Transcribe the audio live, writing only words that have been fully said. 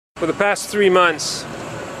For the past 3 months,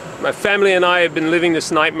 my family and I have been living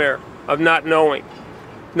this nightmare of not knowing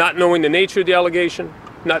the nature of the allegation,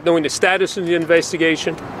 not knowing the status of the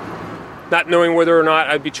investigation, not knowing whether or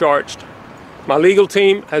not I'd be charged. My legal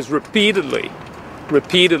team has repeatedly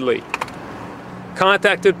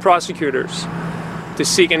contacted prosecutors to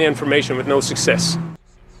seek any information with no success.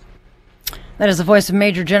 That is the voice of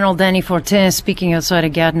Major General Danny Fortin speaking outside a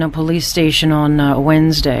Gatineau police station on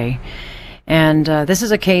Wednesday. And this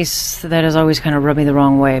is a case that has always kind of rubbed me the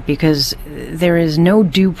wrong way, because there is no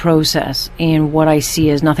due process in what I see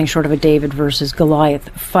as nothing short of a David versus Goliath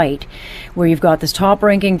fight, where you've got this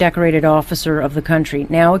top-ranking decorated officer of the country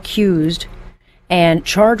now accused and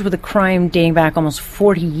charged with a crime dating back almost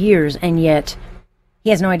 40 years, and yet he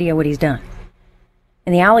has no idea what he's done.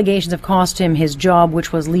 And the allegations have cost him his job,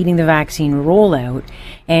 which was leading the vaccine rollout,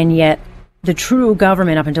 and yet the Trudeau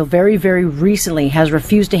government, up until very, very recently, has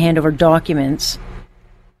refused to hand over documents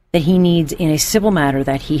that he needs in a civil matter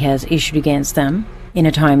that he has issued against them in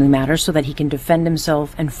a timely manner so that he can defend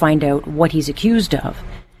himself and find out what he's accused of.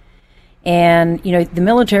 And, you know, the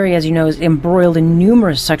military, as you know, is embroiled in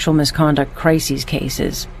numerous sexual misconduct crises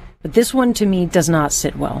cases. But this one, to me, does not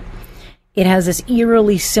sit well. It has this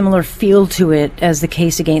eerily similar feel to it as the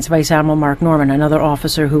case against Vice Admiral Mark Norman, another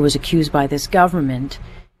officer who was accused by this government,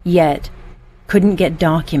 yet couldn't get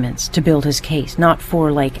documents to build his case, not for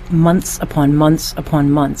like months upon months upon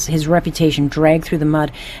months. His reputation dragged through the mud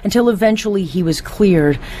until eventually he was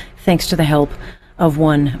cleared thanks to the help of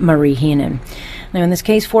one Marie Heenan. Now, in this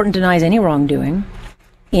case, Fortin denies any wrongdoing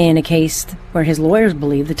in a case where his lawyers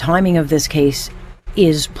believe the timing of this case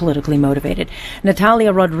is politically motivated.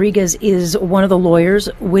 Natalia Rodriguez is one of the lawyers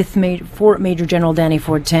for Major General Danny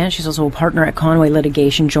Fortin. She's also a partner at Conway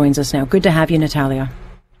Litigation, joins us now. Good to have you, Natalia.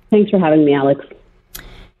 Thanks for having me, Alex.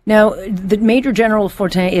 Now, the Major General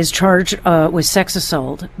Fortin is charged with sex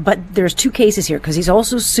assault, but there's two cases here because he's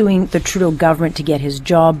also suing the Trudeau government to get his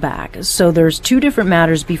job back. So there's two different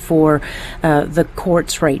matters before the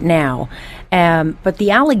courts right now. But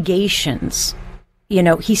the allegations, you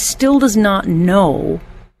know, he still does not know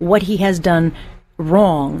what he has done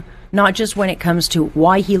wrong, not just when it comes to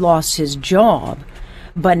why he lost his job,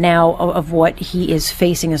 but now of what he is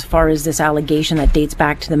facing as far as this allegation that dates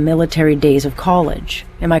back to the military days of college.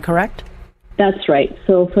 Am I correct? That's right.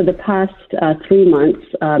 So for the past 3 months,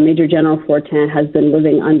 Major General Fortin has been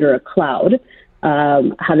living under a cloud,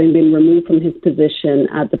 having been removed from his position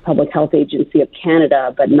at the Public Health Agency of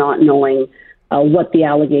Canada, but not knowing what the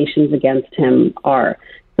allegations against him are.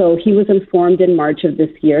 So he was informed in March of this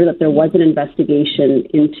year that there was an investigation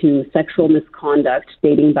into sexual misconduct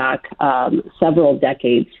dating back several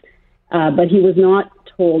decades, but he was not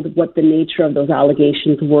told what the nature of those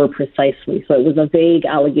allegations were precisely. So it was a vague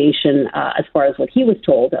allegation as far as what he was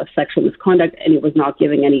told of sexual misconduct, and he was not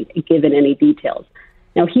given any details.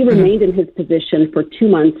 Now, he remained in his position for 2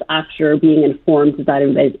 months after being informed that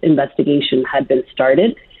investigation had been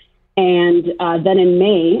started. And then in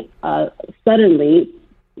May, suddenly,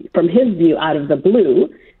 from his view, out of the blue,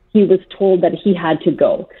 he was told that he had to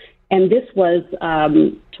go. And this was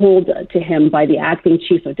told to him by the acting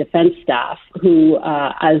chief of defense staff, who,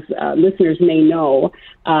 as listeners may know,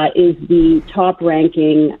 is the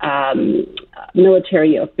top-ranking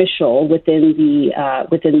military official within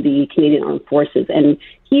the Canadian Armed Forces. And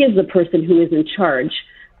he is the person who is in charge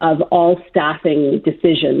of all staffing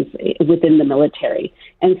decisions within the military.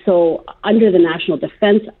 And so under the National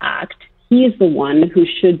Defense Act, he is the one who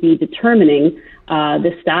should be determining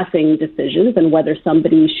the staffing decisions and whether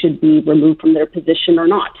somebody should be removed from their position or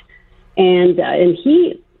not. And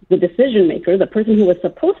he, the decision maker, the person who was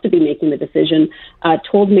supposed to be making the decision,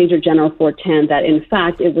 told Major General Fortin that, in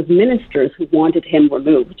fact, it was ministers who wanted him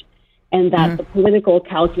removed, and that the political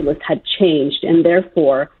calculus had changed, and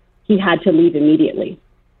therefore he had to leave immediately.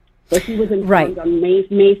 So he was informed on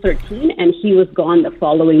May 13, and he was gone the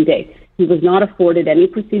following day. He was not afforded any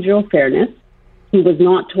procedural fairness. He was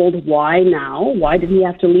not told why now. Why did he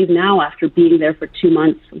have to leave now after being there for 2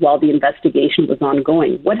 months while the investigation was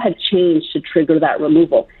ongoing? What had changed to trigger that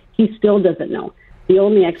removal? He still doesn't know. The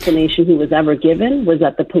only explanation he was ever given was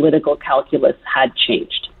that the political calculus had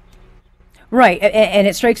changed. Right, and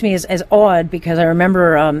it strikes me as odd because I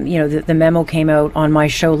remember, the memo came out on my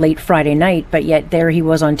show late Friday night, but yet there he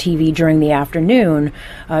was on TV during the afternoon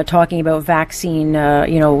talking about vaccine,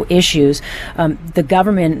 issues. The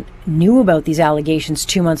government knew about these allegations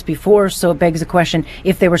 2 months before, so it begs the question,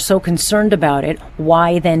 if they were so concerned about it,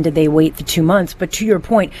 why then did they wait the 2 months? But to your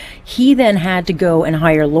point, he then had to go and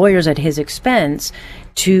hire lawyers at his expense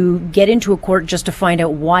to get into a court just to find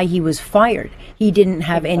out why he was fired. He didn't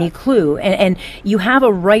have any clue. And you have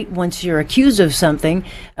a right, once you're accused of something,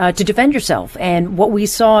 to defend yourself. And what we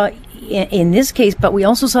saw in this case, but we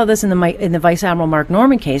also saw this in the Vice Admiral Mark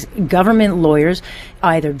Norman case, government lawyers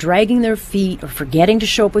either dragging their feet or forgetting to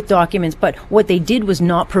show up with documents. But what they did was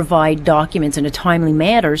not provide documents in a timely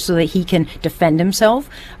manner so that he can defend himself,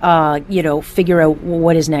 figure out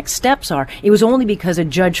what his next steps are. It was only because a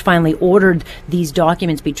judge finally ordered these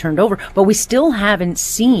documents be turned over. But we still haven't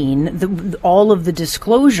seen all of the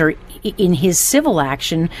disclosure in his civil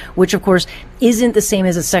action, which of course isn't the same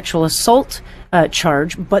as a sexual assault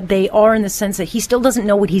charge, but they are in the sense that he still doesn't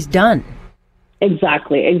know what he's done.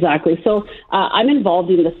 Exactly. So I'm involved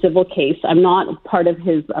in the civil case. I'm not part of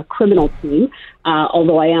his criminal team,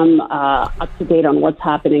 although I am up to date on what's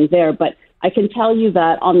happening there. But I can tell you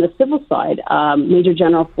that on the civil side, Major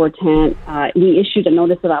General Fortin, we issued a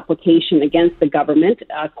notice of application against the government,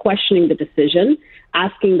 questioning the decision,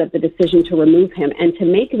 asking that the decision to remove him and to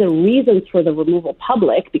make the reasons for the removal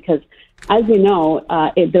public, because as you know,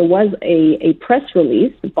 there was a press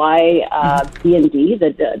release by DND,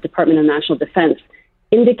 the Department of National Defense,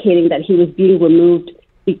 indicating that he was being removed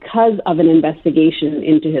because of an investigation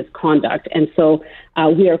into his conduct. And so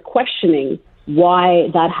we are questioning why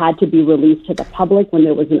that had to be released to the public when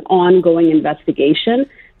there was an ongoing investigation.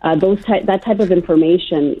 That type of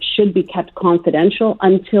information should be kept confidential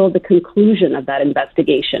until the conclusion of that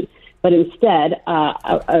investigation. But instead,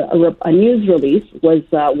 a news release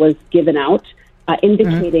was given out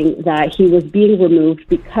indicating that he was being removed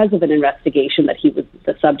because of an investigation that he was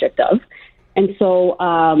the subject of. And so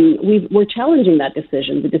we're challenging that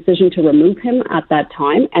decision, the decision to remove him at that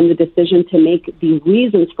time and the decision to make the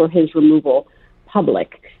reasons for his removal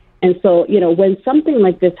public. And so, when something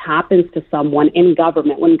like this happens to someone in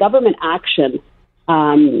government, when government action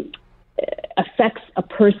affects a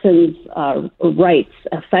person's rights,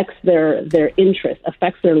 affects their interests,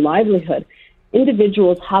 affects their livelihood,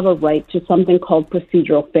 individuals have a right to something called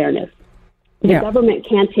procedural fairness. The government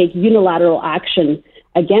can't take unilateral action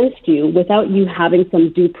against you without you having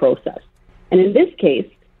some due process. And in this case,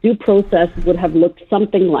 due process would have looked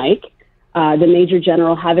something like the Major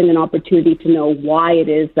General having an opportunity to know why it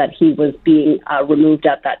is that he was being removed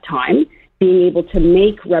at that time, being able to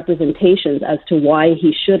make representations as to why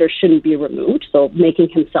he should or shouldn't be removed, so making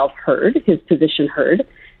himself heard, his position heard,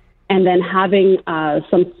 and then having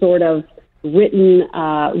some sort of written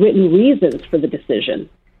reasons for the decision.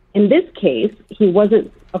 In this case, he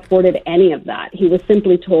wasn't afforded any of that. He was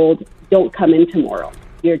simply told, don't come in tomorrow.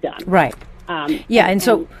 You're done. Right.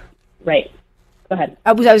 Right. Go ahead.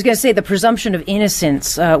 I was going to say the presumption of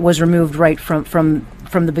innocence was removed right from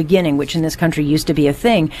the beginning, which in this country used to be a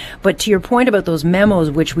thing. But to your point about those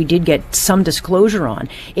memos, which we did get some disclosure on,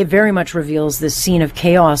 it very much reveals this scene of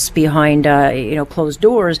chaos behind closed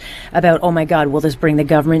doors about, oh my God, will this bring the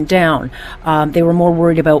government down? They were more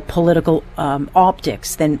worried about political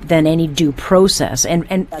optics than any due process.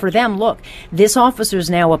 And for them, look, this officer's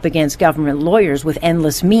now up against government lawyers with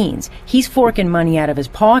endless means. He's forking money out of his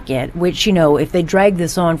pocket, which, if they drag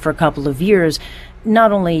this on for a couple of years,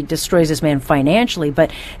 not only destroys this man financially,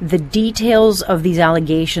 but the details of these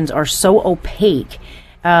allegations are so opaque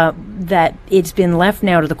that it's been left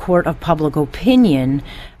now to the court of public opinion,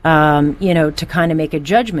 to kind of make a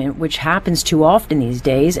judgment, which happens too often these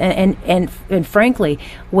days. And frankly,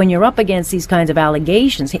 when you're up against these kinds of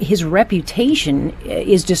allegations, his reputation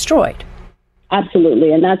is destroyed.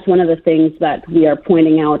 Absolutely. And that's one of the things that we are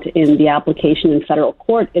pointing out in the application in federal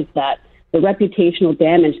court is that the reputational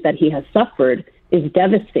damage that he has suffered is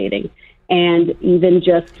devastating. And even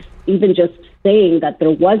just saying that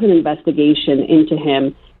there was an investigation into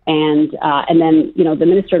him, and then the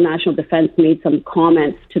Minister of National Defense made some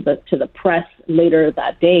comments to the press later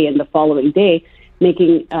that day and the following day,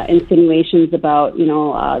 making insinuations about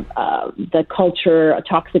the culture, a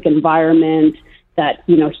toxic environment, that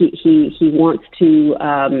he wants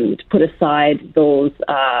to put aside those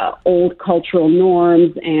old cultural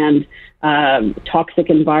norms and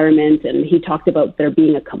toxic environment, and he talked about there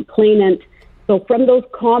being a complainant. So from those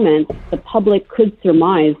comments, the public could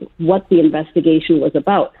surmise what the investigation was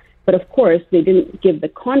about. But of course, they didn't give the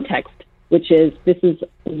context, which is this is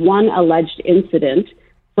one alleged incident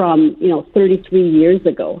from 33 years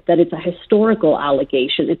ago, that it's a historical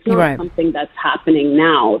allegation. It's not something that's happening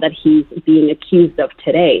now that he's being accused of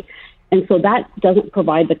today. And so that doesn't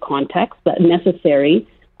provide the context that necessary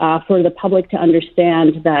for the public to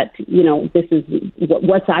understand that, this is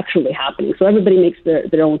what's actually happening. So everybody makes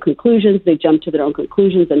their own conclusions. They jump to their own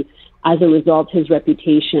conclusions. And as a result, his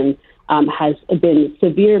reputation has been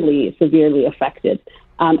severely affected.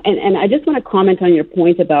 And I just want to comment on your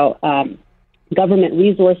point about government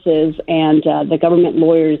resources and the government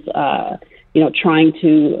lawyers, trying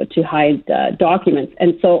to hide documents.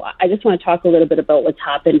 And so I just want to talk a little bit about what's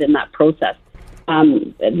happened in that process.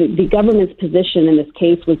 The government's position in this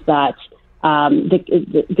case was that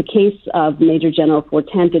the case of Major General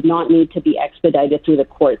Fortin did not need to be expedited through the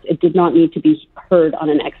courts. It did not need to be heard on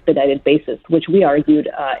an expedited basis, which we argued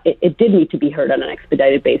it did need to be heard on an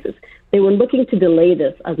expedited basis. They were looking to delay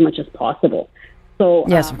this as much as possible. So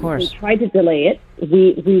yes, of course. They tried to delay it.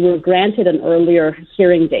 We were granted an earlier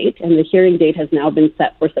hearing date, and the hearing date has now been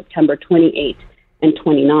set for September 28 and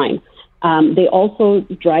 29. They also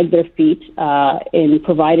dragged their feet in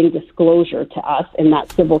providing disclosure to us in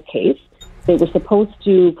that civil case. They were supposed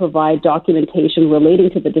to provide documentation relating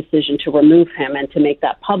to the decision to remove him and to make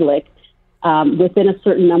that public within a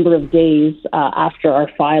certain number of days after our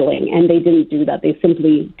filing, and they didn't do that. They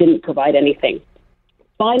simply didn't provide anything.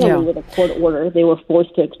 Finally, with a court order, they were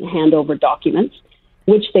forced to hand over documents,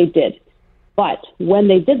 which they did. But when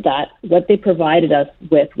they did that, what they provided us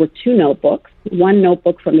with were two notebooks, one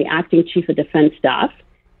notebook from the acting chief of defense staff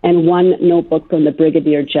and one notebook from the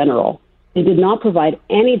brigadier general. They did not provide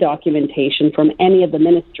any documentation from any of the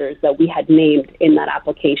ministers that we had named in that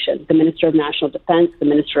application, the Minister of National Defense, the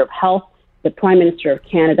Minister of Health, the Prime Minister of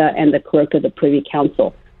Canada, and the Clerk of the Privy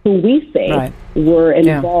Council, who we say were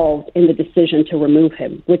involved in the decision to remove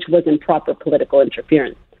him, which was improper political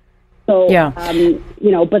interference. So,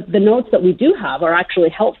 but the notes that we do have are actually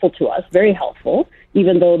helpful to us, very helpful,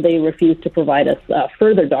 even though they refuse to provide us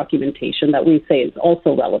further documentation that we say is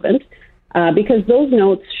also relevant, because those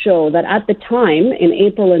notes show that at the time, in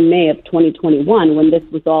April and May of 2021, when this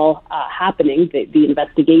was all happening, the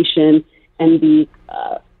investigation and the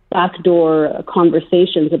backdoor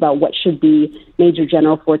conversations about what should be Major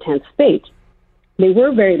General Fortin's fate, they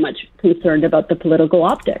were very much concerned about the political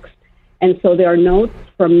optics. And so there are notes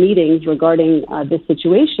from meetings regarding this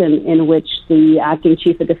situation in which the acting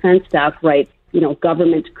chief of defense staff writes,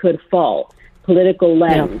 government could fall, political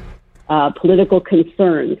lens, political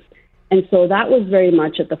concerns. And so that was very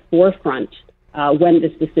much at the forefront when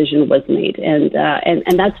this decision was made.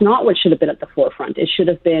 And that's not what should have been at the forefront. It should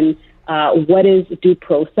have been what is due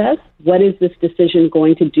process? What is this decision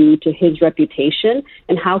going to do to his reputation?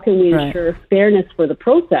 And how can we ensure fairness for the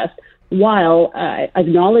process while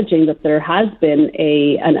acknowledging that there has been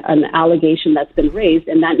an allegation that's been raised,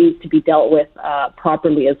 and that needs to be dealt with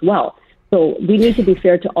properly as well. So we need to be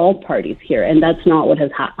fair to all parties here, and that's not what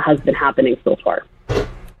has been happening so far.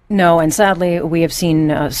 No, and sadly, we have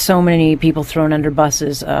seen so many people thrown under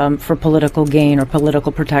buses for political gain or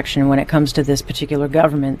political protection when it comes to this particular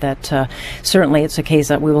government that certainly it's a case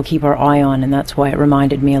that we will keep our eye on, and that's why it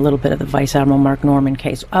reminded me a little bit of the Vice Admiral Mark Norman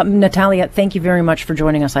case. Natalia, thank you very much for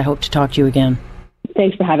joining us. I hope to talk to you again.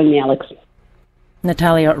 Thanks for having me, Alex.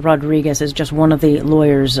 Natalia Rodriguez is just one of the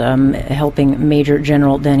lawyers helping Major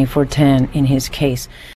General Dany Fortin in his case.